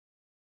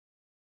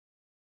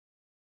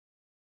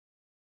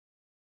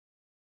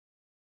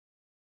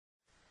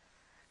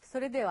そ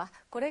れでは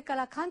これか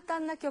ら簡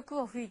単な曲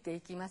を吹いて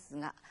いきます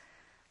が、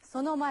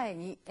その前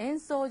に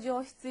演奏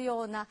上必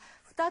要な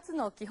2つ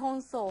の基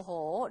本奏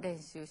法を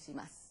練習し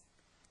ます。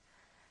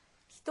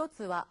一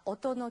つは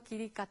音の切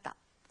り方、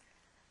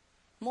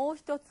もう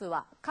一つ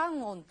は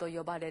感音と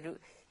呼ばれる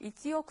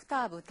1オク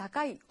ターブ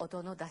高い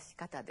音の出し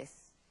方で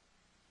す。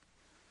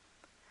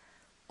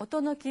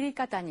音の切り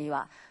方に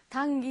は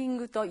タンギン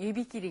グと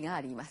指切りが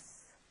ありま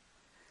す。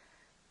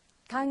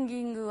タン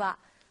ギングは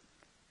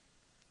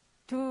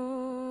トゥ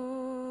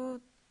ー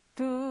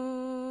ト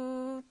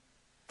ゥー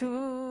ト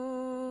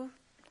ゥー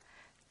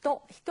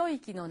と一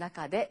息の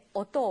中で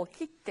音を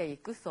切ってい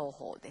く奏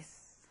法で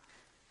す。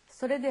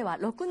それでは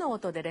6の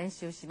音で練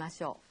習しま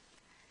しょ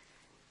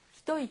う。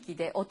一息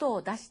で音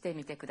を出して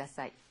みてくだ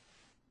さい。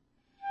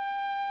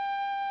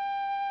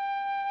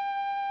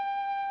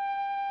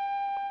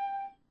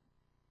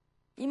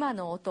今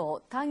の音を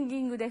タン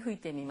ギングで吹い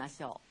てみま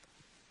しょう。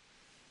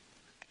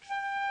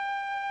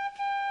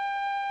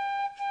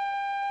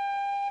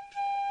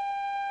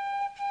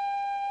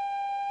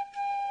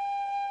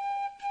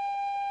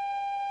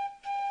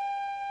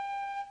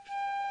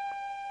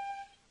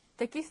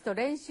テキスト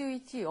練習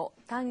1を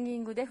タンギ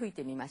ングで吹い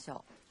てみまし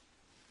ょ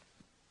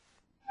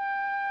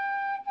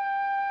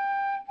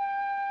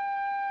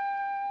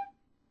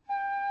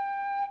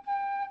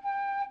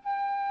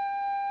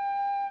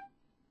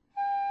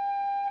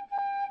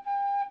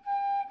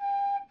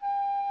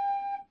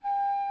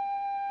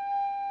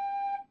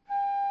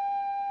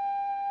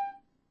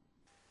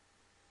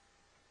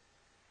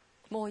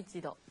う。もう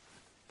一度。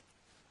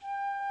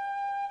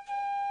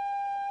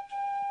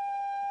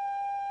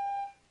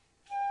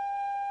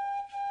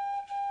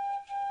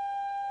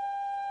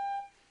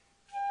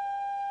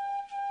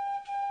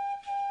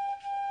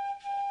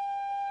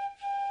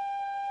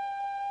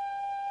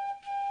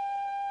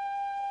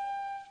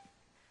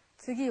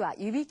次は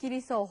指切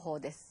り奏法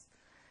です。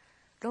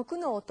6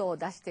の音を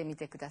出してみ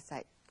てくださ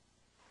い。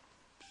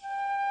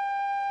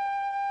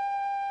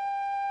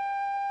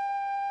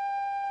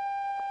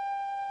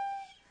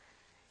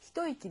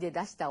一息で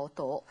出した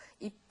音を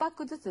1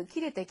拍ずつ切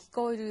れて聞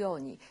こえるよう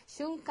に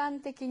瞬間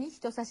的に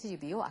人差し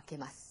指を開け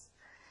ます。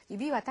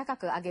指は高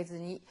く上げず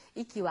に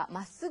息は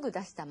まっすぐ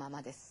出したま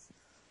まです。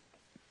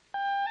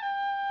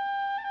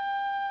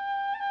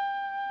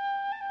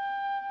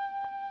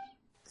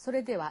そ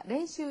れでは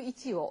練習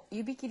1を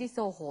指切り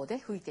奏法で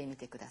吹いてみ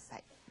てくださ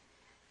い。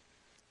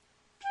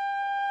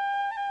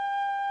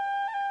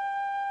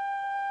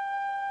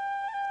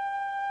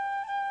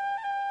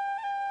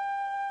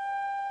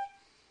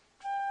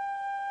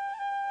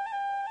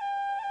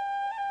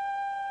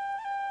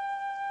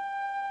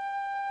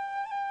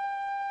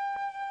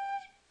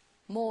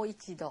もう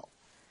一度。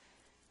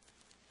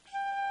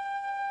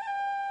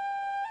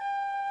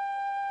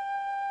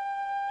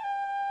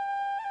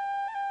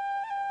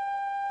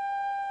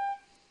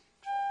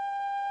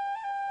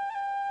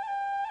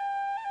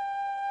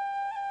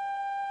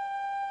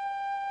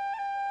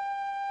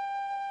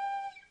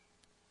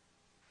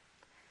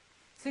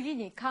次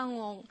に感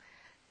音、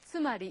つ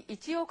まり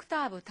1オク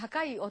ターブ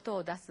高い音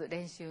を出す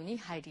練習に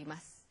入りま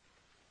す。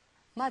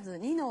まず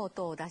2の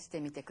音を出して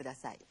みてくだ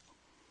さい。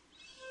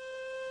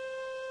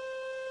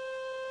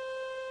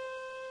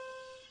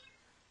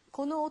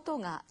この音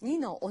が2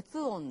のオツ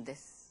音で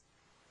す。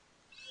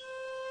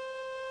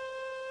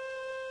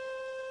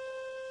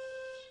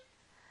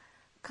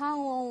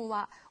感音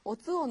はオ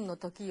ツ音の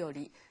時よ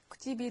り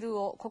唇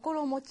を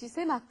心持ち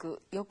狭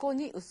く横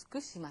に薄く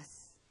しま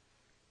す。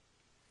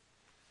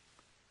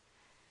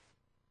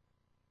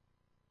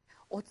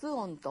オツ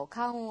音と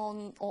感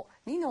音を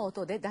2の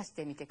音で出し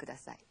てみてくだ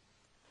さい。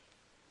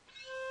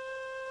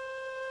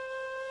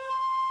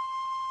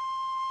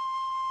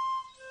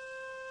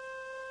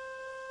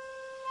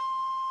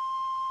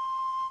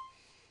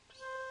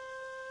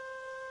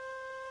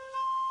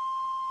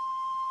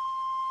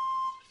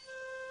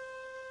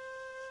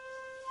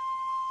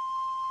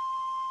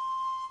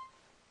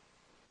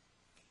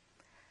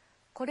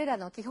これら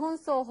の基本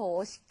奏法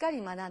をしっか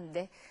り学ん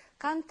で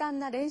簡単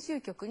な練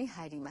習曲に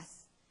入りま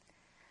す。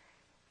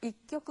1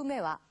曲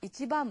目は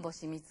一番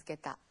星見つけ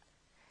た。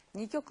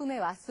2曲目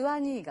はスワ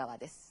ニー川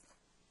です。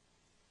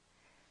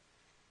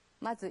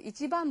まず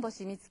一番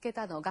星見つけ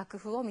たの楽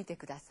譜を見て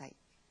ください。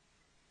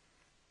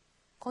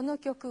この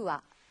曲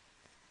は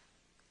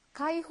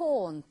開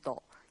放音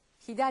と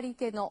左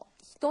手の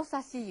人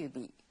差し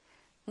指、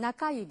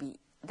中指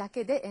だ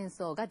けで演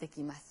奏がで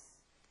きます。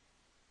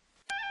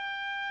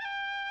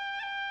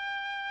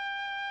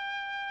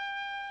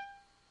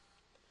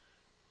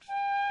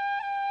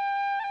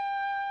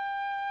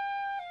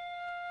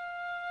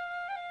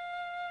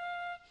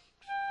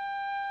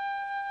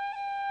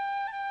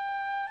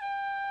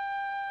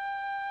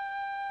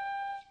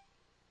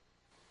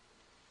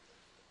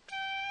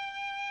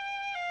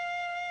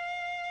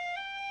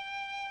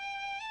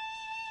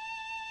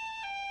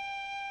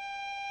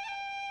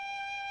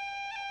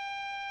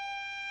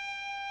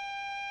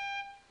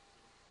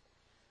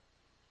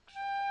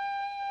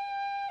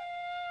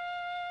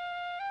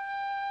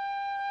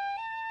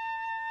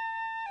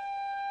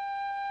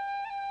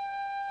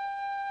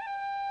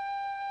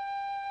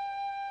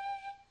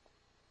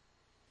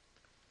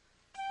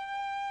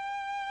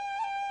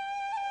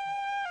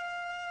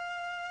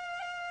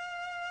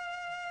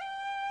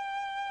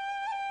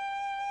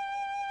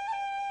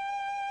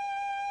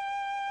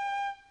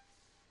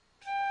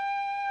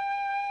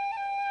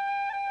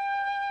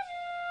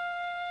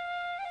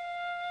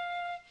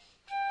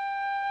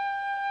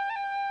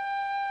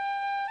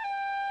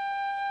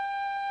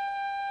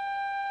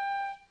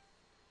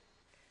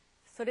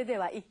それで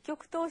は一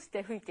曲通し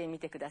て吹いてみ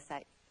てくださ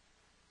い。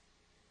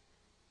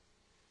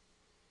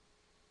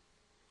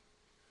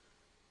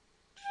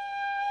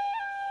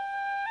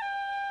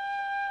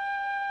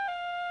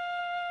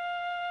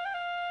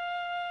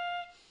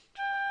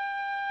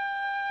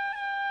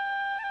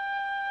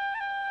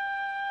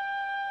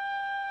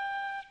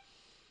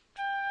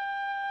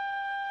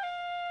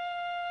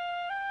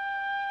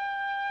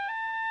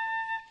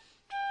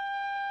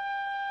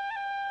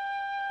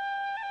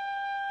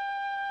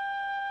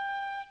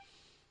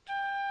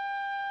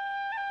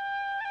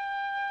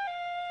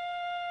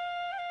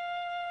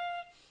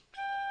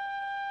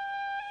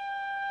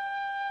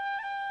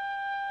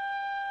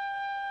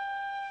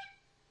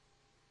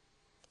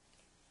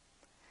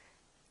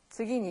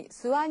次に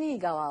スワニー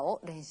側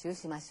を練習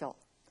しましょ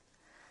う。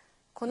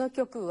この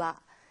曲は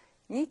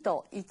2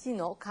と1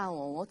の間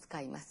音を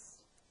使いま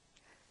す。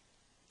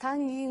タ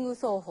ンギング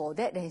奏法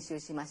で練習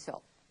しましょ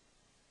う。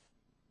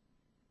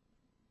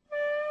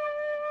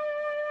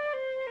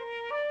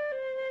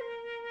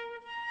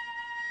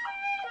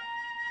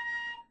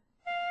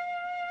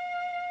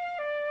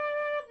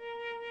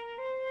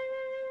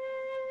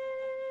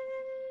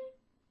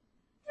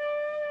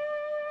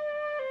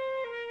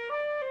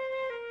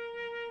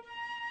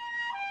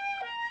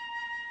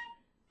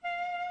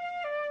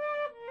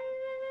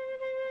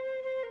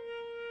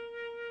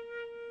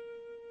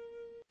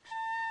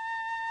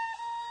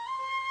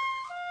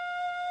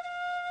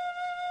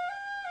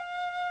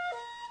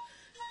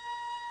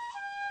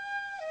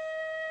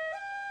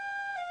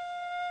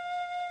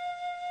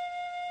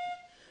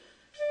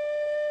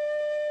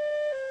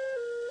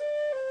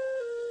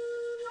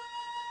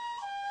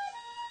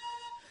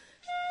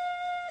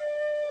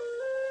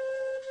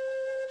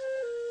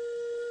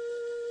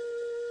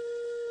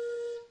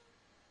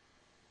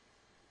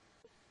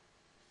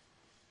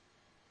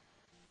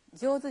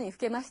上手に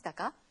吹けました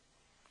か？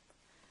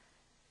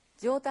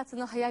上達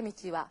の早道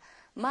は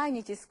毎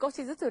日少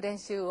しずつ練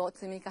習を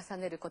積み重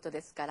ねること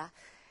ですから、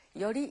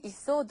より一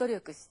層努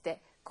力して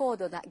高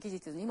度な技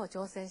術にも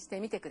挑戦して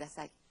みてくだ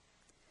さい。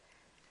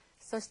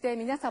そして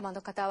皆様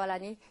の傍ら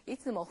にい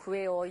つも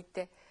笛を置い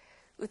て、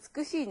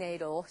美しい音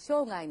色を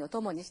生涯の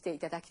友にしてい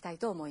ただきたい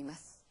と思いま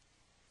す。